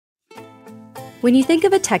When you think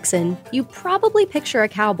of a Texan, you probably picture a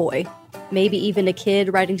cowboy, maybe even a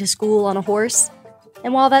kid riding to school on a horse.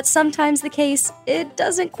 And while that's sometimes the case, it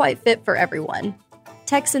doesn't quite fit for everyone.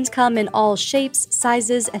 Texans come in all shapes,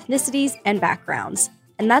 sizes, ethnicities, and backgrounds.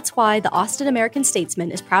 And that's why the Austin American-Statesman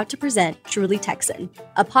is proud to present Truly Texan,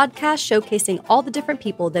 a podcast showcasing all the different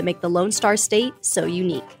people that make the Lone Star State so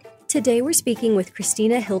unique. Today we're speaking with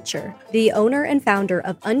Christina Hiltscher, the owner and founder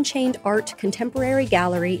of Unchained Art Contemporary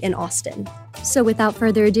Gallery in Austin. So without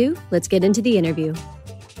further ado, let's get into the interview.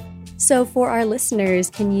 So for our listeners,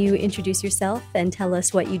 can you introduce yourself and tell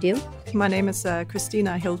us what you do? My name is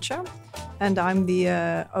Christina Hiltscher, and I'm the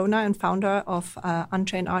owner and founder of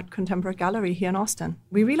Unchained Art Contemporary Gallery here in Austin.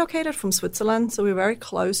 We relocated from Switzerland, so we're very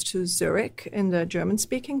close to Zurich in the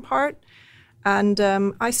German-speaking part. And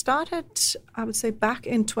I started, I would say, back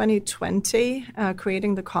in 2020,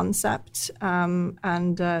 creating the concept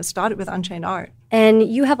and started with Unchained Art. And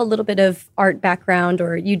you have a little bit of art background,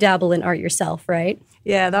 or you dabble in art yourself, right?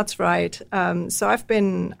 Yeah, that's right. So I've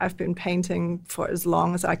been painting for as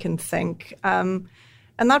long as I can think. And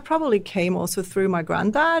that probably came also through my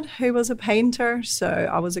granddad, who was a painter. So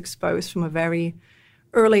I was exposed from a very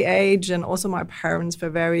early age, and also my parents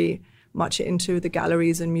were very much into the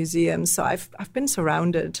galleries and museums. So I've been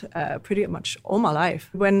surrounded pretty much all my life.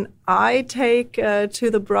 When I take to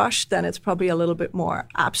the brush, then it's probably a little bit more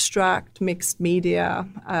abstract, mixed media.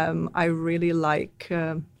 I really like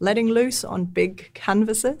letting loose on big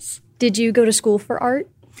canvases. Did you go to school for art?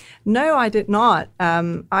 No, I did not.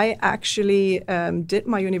 I actually did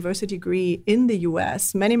my university degree in the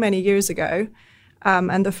US many, many years ago.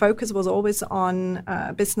 And the focus was always on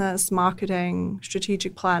business, marketing,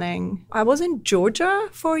 strategic planning. I was in Georgia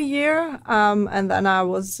for a year, and then I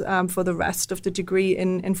was for the rest of the degree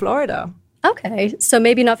in Florida. Okay, so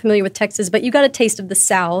maybe not familiar with Texas, but you got a taste of the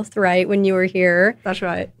South, right, when you were here. That's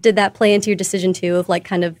right. Did that play into your decision, too, of like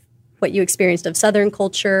kind of what you experienced of Southern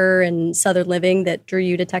culture and Southern living that drew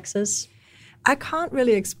you to Texas? I can't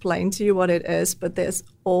really explain to you what it is, but there's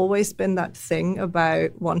always been that thing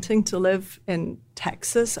about wanting to live in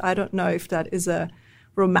Texas. I don't know if that is a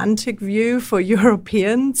romantic view for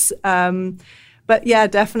Europeans, but yeah,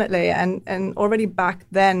 definitely. And already back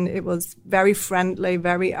then, it was very friendly,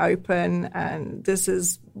 very open, and this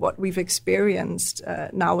is what we've experienced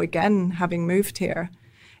now again, having moved here.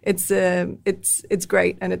 It's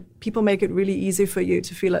great, and people make it really easy for you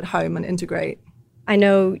to feel at home and integrate. I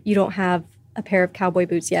know you don't have a pair of cowboy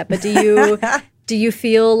boots yet, but do you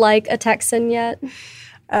feel like a Texan yet?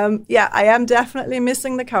 Yeah, I am definitely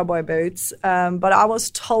missing the cowboy boots, but I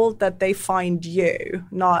was told that they find you,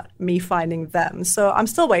 not me finding them. So I'm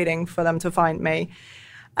still waiting for them to find me.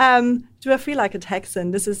 Do I feel like a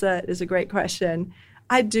Texan? This is a great question.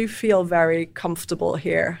 I do feel very comfortable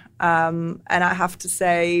here, and I have to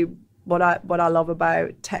say what I love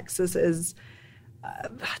about Texas is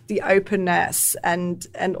the openness and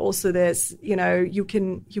also this, you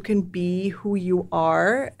can be who you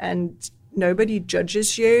are and nobody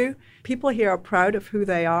judges you. People here are proud of who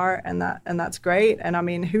they are, and that's great. And I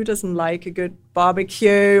mean, who doesn't like a good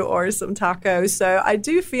barbecue or some tacos? So I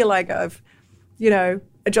do feel like I've,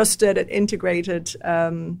 adjusted and integrated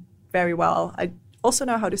very well. I also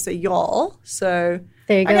know how to say y'all, so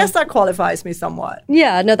there you go. I guess that qualifies me somewhat.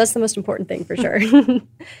 Yeah, no, that's the most important thing for sure.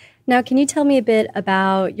 Now, can you tell me a bit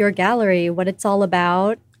about your gallery, what it's all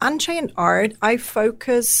about? Unchained Art, I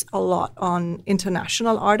focus a lot on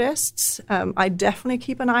international artists. I definitely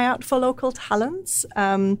keep an eye out for local talents.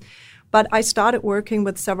 But I started working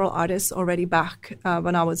with several artists already back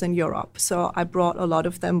when I was in Europe. So I brought a lot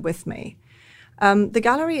of them with me. The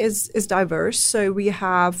gallery is diverse. So we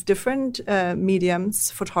have different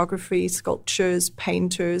mediums, photography, sculptures,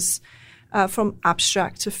 painters, from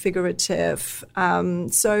abstract to figurative.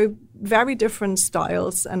 So very different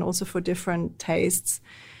styles and also for different tastes.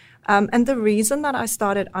 And the reason that I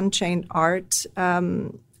started Unchained Art,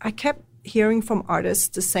 I kept hearing from artists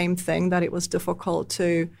the same thing, that it was difficult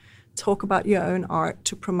to talk about your own art,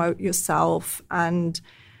 to promote yourself. And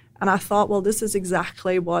I thought, well, this is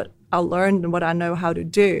exactly what I learned and what I know how to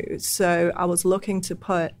do. So I was looking to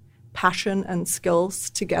put passion and skills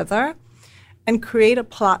together and create a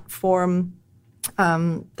platform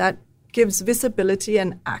that gives visibility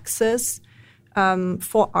and access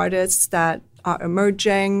for artists that are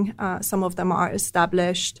emerging. Some of them are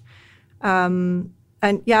established. And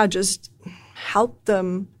yeah, just help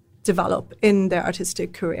them develop in their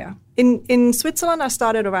artistic career. In Switzerland, I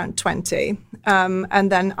started around 20.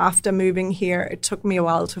 And then after moving here, it took me a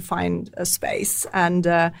while to find a space. And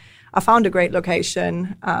I found a great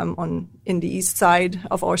location in the east side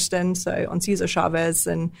of Austin, so on Cesar Chavez,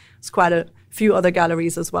 and it's quite a few other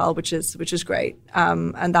galleries as well, which is great.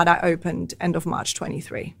 And that I opened end of March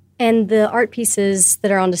 23. And the art pieces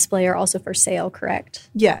that are on display are also for sale,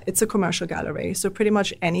 correct? Yeah, it's a commercial gallery. So pretty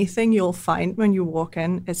much anything you'll find when you walk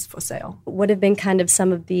in is for sale. What have been kind of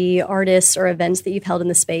some of the artists or events that you've held in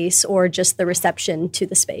the space, or just the reception to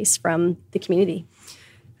the space from the community?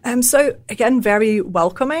 So again, very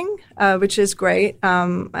welcoming, which is great.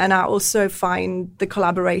 And I also find the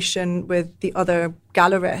collaboration with the other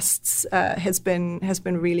gallerists has been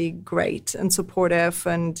really great and supportive.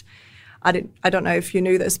 And I don't know if you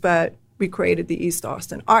knew this, but we created the East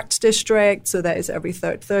Austin Arts District. So there is every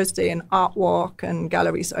third Thursday an art walk, and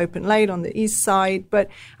galleries open late on the east side. But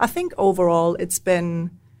I think overall it's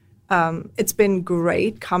been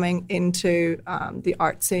great coming into the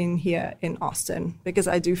art scene here in Austin, because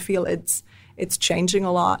I do feel it's changing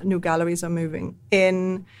a lot. New galleries are moving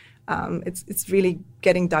in. It's really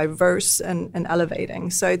getting diverse and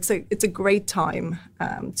elevating. So it's a great time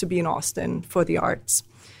to be in Austin for the arts.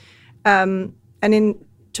 And in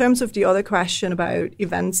terms of the other question about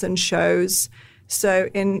events and shows, so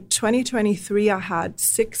in 2023, I had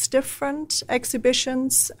 6 different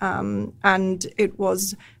exhibitions, and it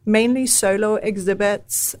was mainly solo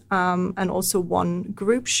exhibits and also one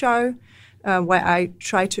group show where I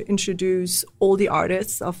tried to introduce all the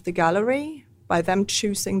artists of the gallery by them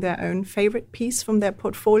choosing their own favorite piece from their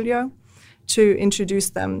portfolio to introduce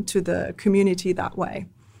them to the community that way.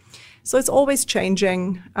 So it's always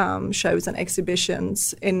changing shows and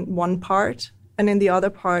exhibitions in one part. And in the other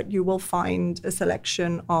part, you will find a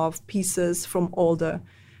selection of pieces from all the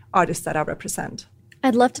artists that I represent.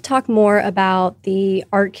 I'd love to talk more about the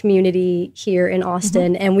art community here in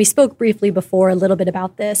Austin. And we spoke briefly before a little bit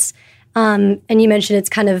about this. And you mentioned it's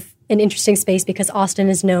kind of an interesting space because Austin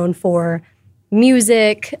is known for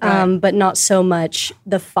music, but not so much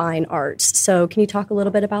the fine arts. So can you talk a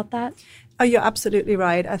little bit about that? Oh, you're absolutely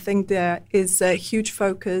right. I think there is a huge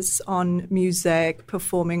focus on music,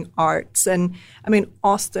 performing arts, and I mean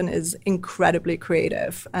Austin is incredibly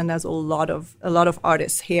creative, and there's a lot of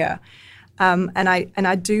artists here, and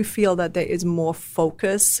I do feel that there is more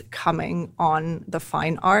focus coming on the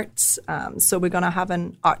fine arts. So we're going to have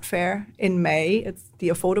an art fair in May. It's the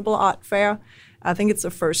Affordable Art Fair. I think it's the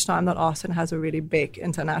first time that Austin has a really big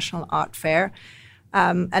international art fair.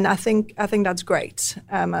 And I think that's great.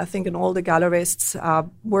 I think all the gallerists are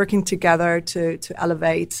working together to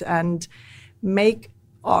elevate and make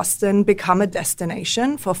Austin become a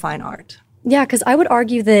destination for fine art. Yeah, because I would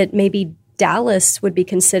argue that maybe Dallas would be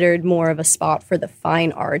considered more of a spot for the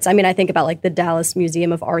fine arts. I mean, I think about like the Dallas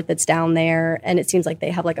Museum of Art that's down there, and it seems like they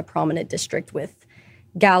have like a prominent district with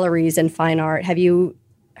galleries and fine art. Have you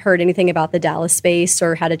heard anything about the Dallas space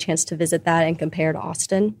or had a chance to visit that and compare to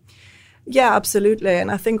Austin? Yeah, absolutely.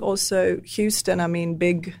 And I think also Houston, I mean,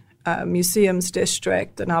 big museums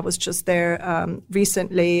district. And I was just there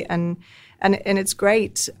recently, and it's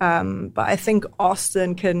great. But I think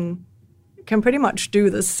Austin can pretty much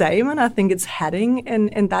do the same. And I think it's heading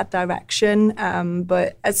in that direction.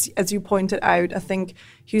 But as you pointed out, I think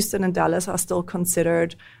Houston and Dallas are still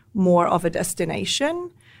considered more of a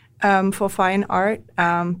destination for fine art.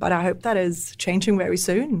 But I hope that is changing very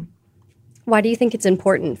soon. Why do you think it's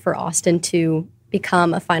important for Austin to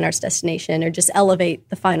become a fine arts destination or just elevate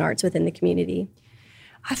the fine arts within the community?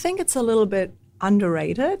 I think it's a little bit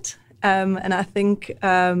underrated. And I think,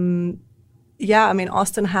 I mean,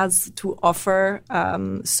 Austin has to offer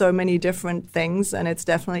so many different things, and it's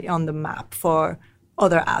definitely on the map for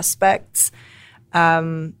other aspects.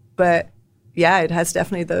 But yeah, it has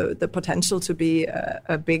definitely the potential to be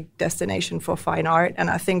a big destination for fine art. And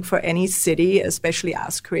I think for any city, especially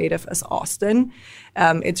as creative as Austin,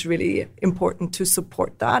 it's really important to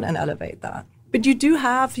support that and elevate that. But you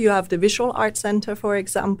have the Visual Arts Center, for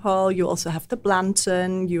example. You also have the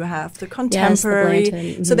Blanton. You have the Contemporary. Yes, the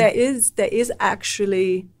Blanton. Mm-hmm. So there is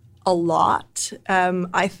actually a lot.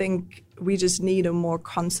 I think we just need a more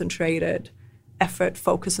concentrated effort,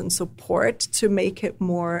 focus, and support to make it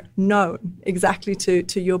more known, exactly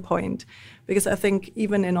to your point. Because I think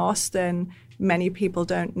even in Austin, many people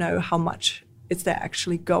don't know how much is there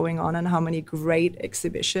actually going on and how many great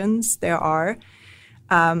exhibitions there are.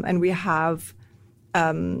 And we have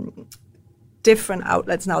different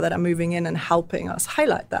outlets now that are moving in and helping us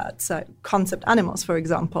highlight that. So Concept Animals, for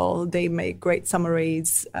example, they make great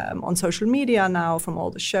summaries on social media now from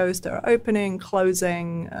all the shows that are opening,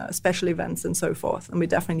 closing, special events, and so forth. And we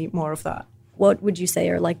definitely need more of that. What would you say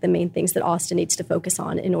are like the main things that Austin needs to focus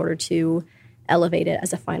on in order to elevate it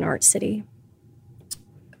as a fine arts city?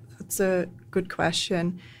 That's a good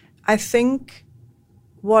question. I think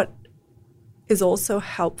what is also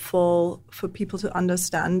helpful for people to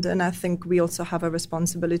understand. And I think we also have a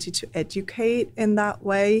responsibility to educate in that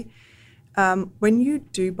way. When you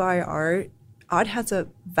do buy art, art has a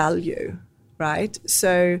value, right?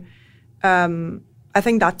 So I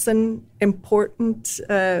think that's an important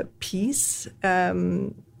piece.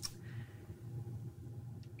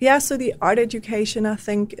 So the art education, I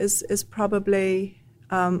think, is probably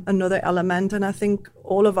another element. And I think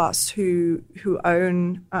all of us who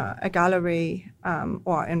own a gallery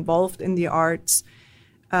or are involved in the arts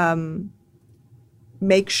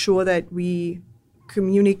make sure that we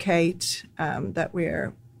communicate, that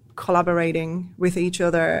we're collaborating with each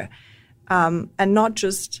other, and not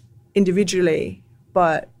just individually,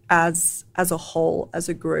 but as a whole, as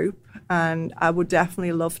a group. And I would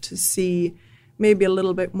definitely love to see maybe a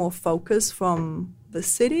little bit more focus from the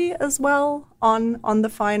city as well on the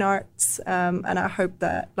fine arts. And I hope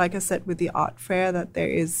that, like I said, with the art fair, that there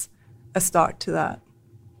is a start to that.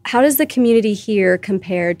 How does the community here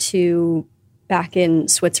compare to back in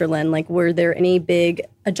Switzerland? Like, were there any big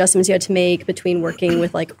adjustments you had to make between working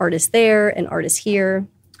with like artists there and artists here?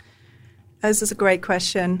 This is a great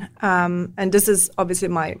question. And this is obviously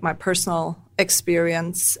my personal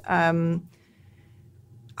experience.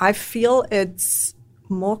 I feel it's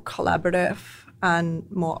more collaborative and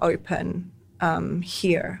more open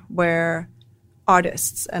here, where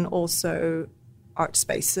artists and also art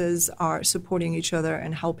spaces are supporting each other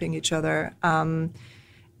and helping each other.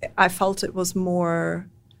 I felt it was a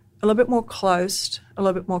little bit more closed, a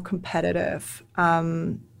little bit more competitive.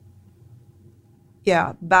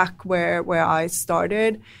 Back where I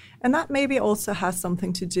started. And that maybe also has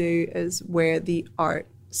something to do is where the art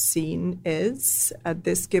scene is at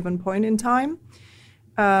this given point in time.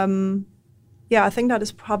 I think that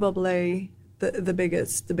is probably the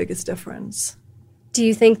biggest difference. Do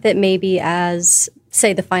you think that maybe as,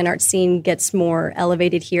 say, the fine art scene gets more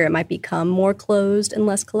elevated here, it might become more closed and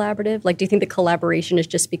less collaborative? Like, do you think the collaboration is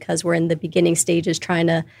just because we're in the beginning stages trying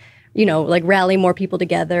to, like rally more people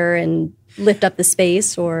together and lift up the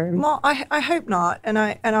space? Or well, I hope not. And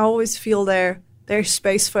I always feel there's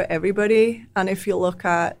space for everybody. And if you look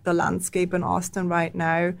at the landscape in Austin right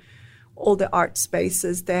now, all the art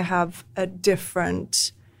spaces, they have a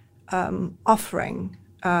different offering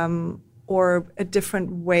or a different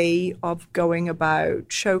way of going about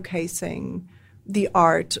showcasing the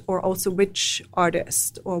art, or also which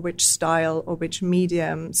artist or which style or which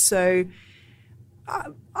medium. So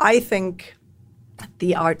I think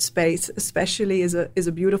the art space especially is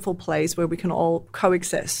a beautiful place where we can all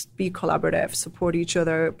coexist, be collaborative, support each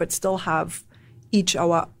other, but still have each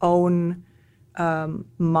our own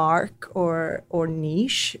mark or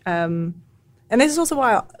niche. And this is also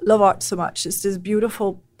why I love art so much. It's this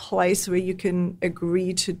beautiful place where you can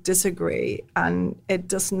agree to disagree and it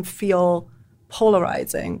doesn't feel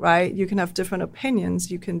polarizing, right? You can have different opinions,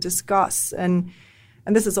 you can discuss. And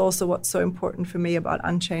this is also what's so important for me about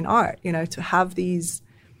Unchained Art, to have this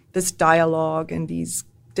dialogue and these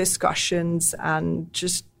discussions and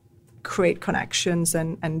just create connections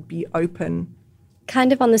and be open.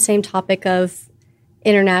 Kind of on the same topic of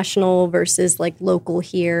international versus like local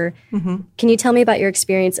here. Mm-hmm. Can you tell me about your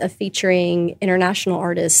experience of featuring international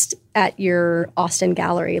artists at your Austin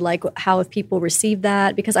gallery? Like, how have people received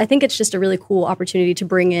that? Because I think it's just a really cool opportunity to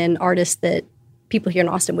bring in artists that people here in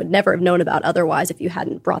Austin would never have known about otherwise if you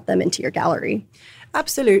hadn't brought them into your gallery.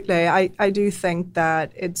 Absolutely. I do think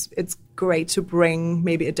that it's great to bring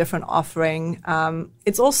maybe a different offering.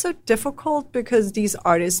 It's also difficult because these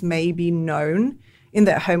artists may be known in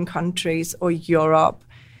their home countries or Europe,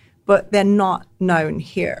 but they're not known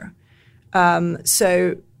here.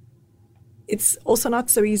 So it's also not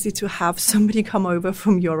so easy to have somebody come over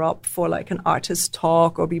from Europe for like an artist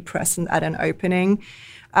talk or be present at an opening.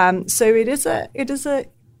 So it is a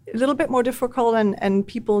little bit more difficult, and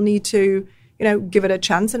people need to, give it a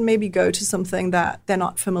chance and maybe go to something that they're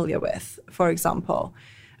not familiar with, for example.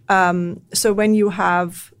 So when you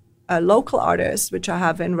have a local artist, which I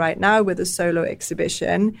have in right now with a solo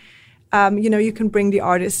exhibition, you can bring the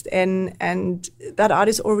artist in, and that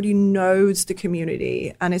artist already knows the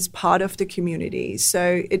community and is part of the community.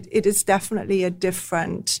 So it is definitely a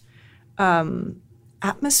different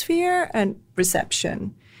atmosphere and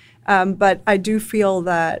reception. But I do feel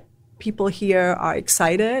that people here are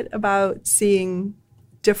excited about seeing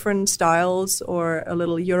different styles or a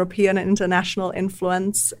little European and international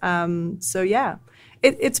influence.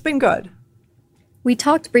 It's been good. We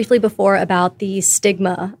talked briefly before about the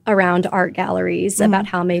stigma around art galleries, mm-hmm. about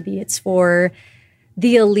how maybe it's for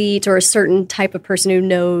the elite or a certain type of person who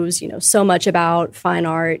knows, so much about fine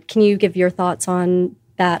art. Can you give your thoughts on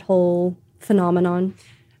that whole phenomenon?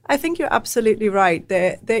 I think you're absolutely right.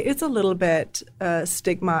 There is a little bit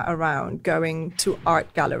stigma around going to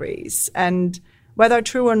art galleries, and whether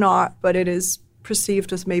true or not, but it is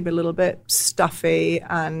perceived as maybe a little bit stuffy,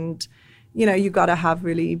 and you got to have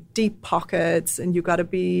really deep pockets, and you got to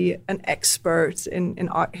be an expert in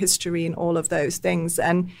art history and all of those things.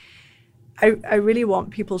 And I really want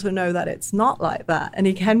people to know that it's not like that, and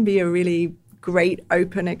it can be a really great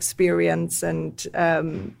open experience. And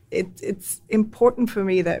it's important for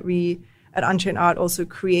me that we at Unchained Art also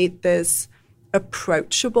create this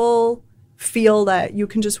approachable feel that you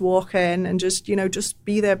can just walk in and just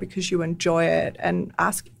be there because you enjoy it, and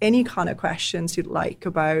ask any kind of questions you'd like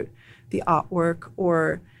about the artwork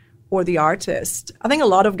or the artist. I think a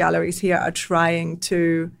lot of galleries here are trying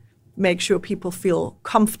to make sure people feel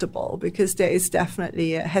comfortable, because there is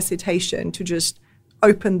definitely a hesitation to just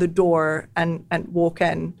open the door and walk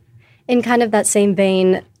in. In kind of that same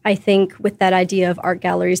vein, I think with that idea of art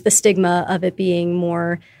galleries, the stigma of it being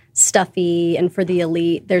more stuffy and for the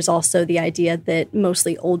elite, there's also the idea that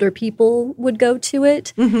mostly older people would go to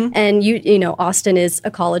it. Mm-hmm. And you know, Austin is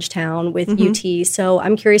a college town with UT. So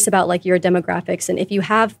I'm curious about like your demographics, and if you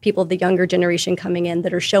have people of the younger generation coming in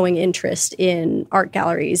that are showing interest in art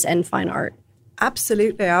galleries and fine art.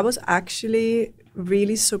 Absolutely. I was actually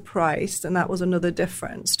really surprised, and that was another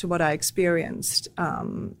difference to what I experienced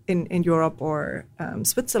in Europe or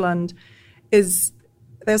Switzerland, is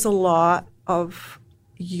there's a lot of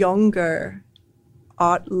younger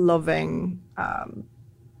art-loving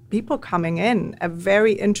people coming in, are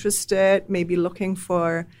very interested, maybe looking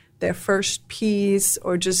for their first piece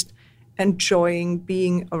or just enjoying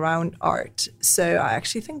being around art. So I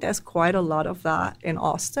actually think there's quite a lot of that in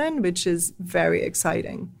Austin, which is very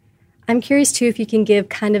exciting. I'm curious, too, if you can give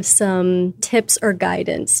kind of some tips or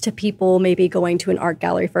guidance to people maybe going to an art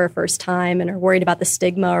gallery for a first time and are worried about the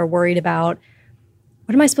stigma, or worried about,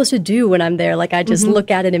 what am I supposed to do when I'm there? Like, I just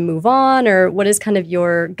look at it and move on? Or what is kind of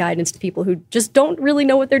your guidance to people who just don't really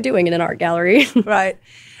know what they're doing in an art gallery? Right.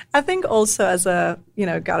 I think also as a,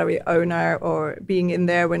 gallery owner, or being in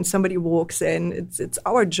there when somebody walks in, it's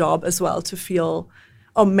our job as well to feel,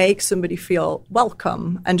 or make somebody feel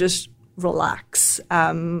welcome and just relax,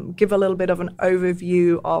 give a little bit of an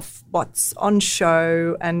overview of what's on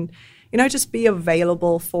show, and just be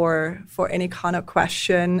available for any kind of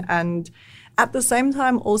question, and at the same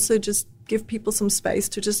time also just give people some space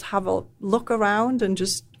to just have a look around and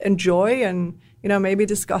just enjoy, and maybe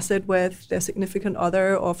discuss it with their significant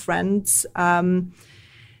other or friends, and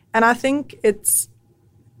I think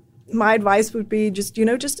my advice would be just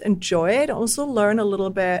enjoy it. Also learn a little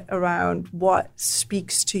bit around what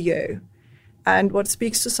speaks to you. And what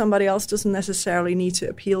speaks to somebody else doesn't necessarily need to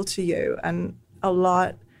appeal to you. And a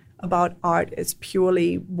lot about art is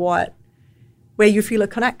purely where you feel a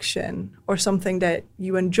connection, or something that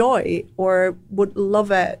you enjoy or would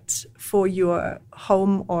love it for your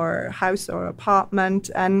home or house or apartment.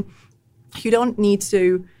 And you don't need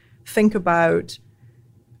to think about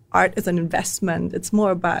art as an investment. It's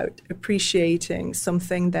more about appreciating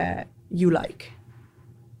something that you like.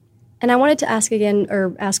 And I wanted to ask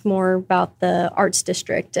more about the Arts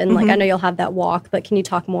District. And I know you'll have that walk, but can you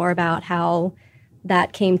talk more about how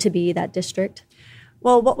that came to be, that district?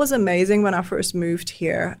 Well, what was amazing when I first moved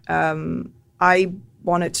here, I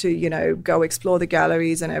wanted to, go explore the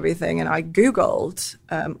galleries and everything. And I Googled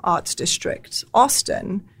Arts District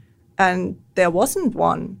Austin, and there wasn't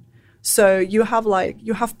one. So you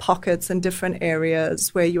have pockets in different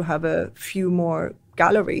areas where you have a few more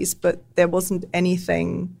galleries, but there wasn't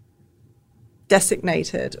anything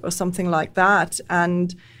designated or something like that.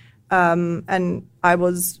 And I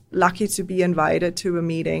was lucky to be invited to a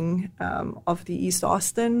meeting of the East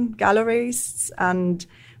Austin galleries, and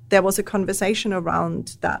there was a conversation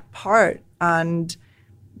around that part. And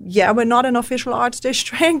yeah, we're not an official arts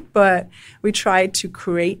district, but we tried to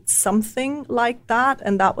create something like that,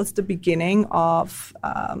 and that was the beginning of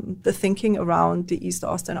the thinking around the East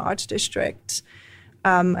Austin Arts District.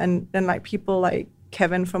 And then people like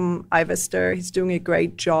Kevin from Ivester, he's doing a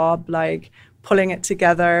great job, pulling it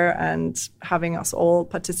together and having us all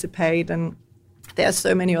participate. And there are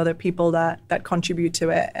so many other people that contribute to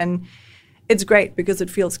it. And it's great because it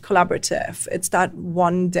feels collaborative. It's that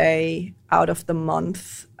one day out of the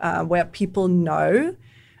month where people know.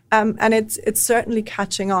 And it's certainly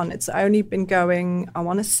catching on. It's only been going, I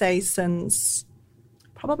want to say, since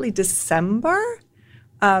probably December.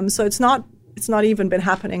 So it's not even been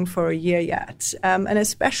happening for a year yet. And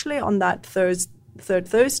especially on that third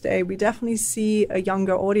Thursday, we definitely see a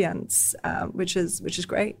younger audience, which is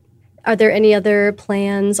great. Are there any other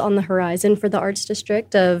plans on the horizon for the Arts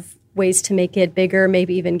District of ways to make it bigger,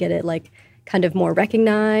 maybe even get it kind of more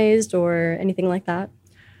recognized or anything like that?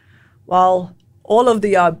 Well, all of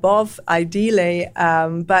the above, ideally,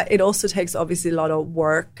 but it also takes obviously a lot of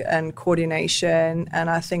work and coordination. And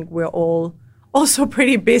I think we're all also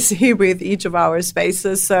pretty busy with each of our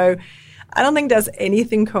spaces. So I don't think there's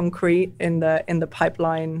anything concrete in the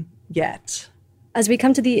pipeline yet. As we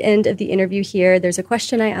come to the end of the interview here, there's a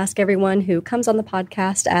question I ask everyone who comes on the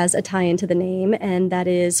podcast as a tie-in to the name, and that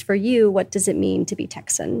is, for you, what does it mean to be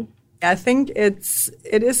Texan? I think it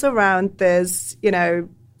is around this,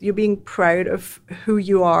 you're being proud of who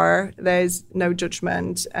you are. There's no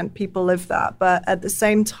judgment, and people live that. But at the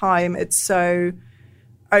same time, it's so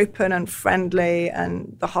open and friendly,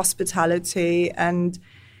 and the hospitality, and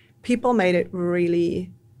people made it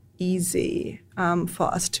really easy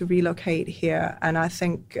for us to relocate here. And I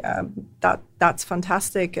think that's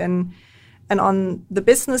fantastic. And on the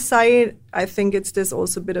business side, I think it's this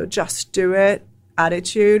also bit of just do it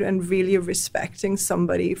attitude and really respecting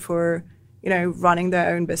somebody for running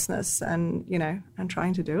their own business and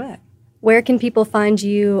trying to do it. Where can people find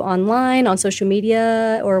you online, on social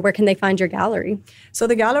media, or where can they find your gallery? So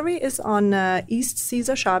the gallery is on East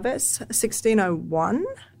Cesar Chavez, 1601.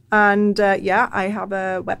 And I have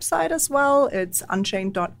a website as well. It's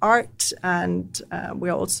unchained.art. And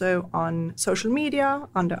we're also on social media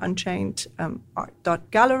under Unchained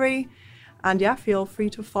Art Gallery. And feel free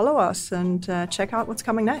to follow us and check out what's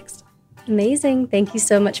coming next. Amazing. Thank you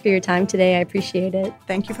so much for your time today. I appreciate it.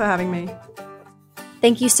 Thank you for having me.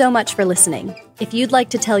 Thank you so much for listening. If you'd like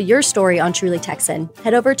to tell your story on Truly Texan,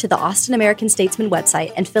 head over to the Austin American-Statesman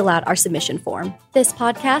website and fill out our submission form. This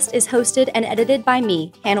podcast is hosted and edited by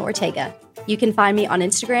me, Hannah Ortega. You can find me on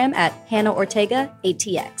Instagram at Hannah Ortega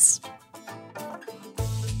ATX.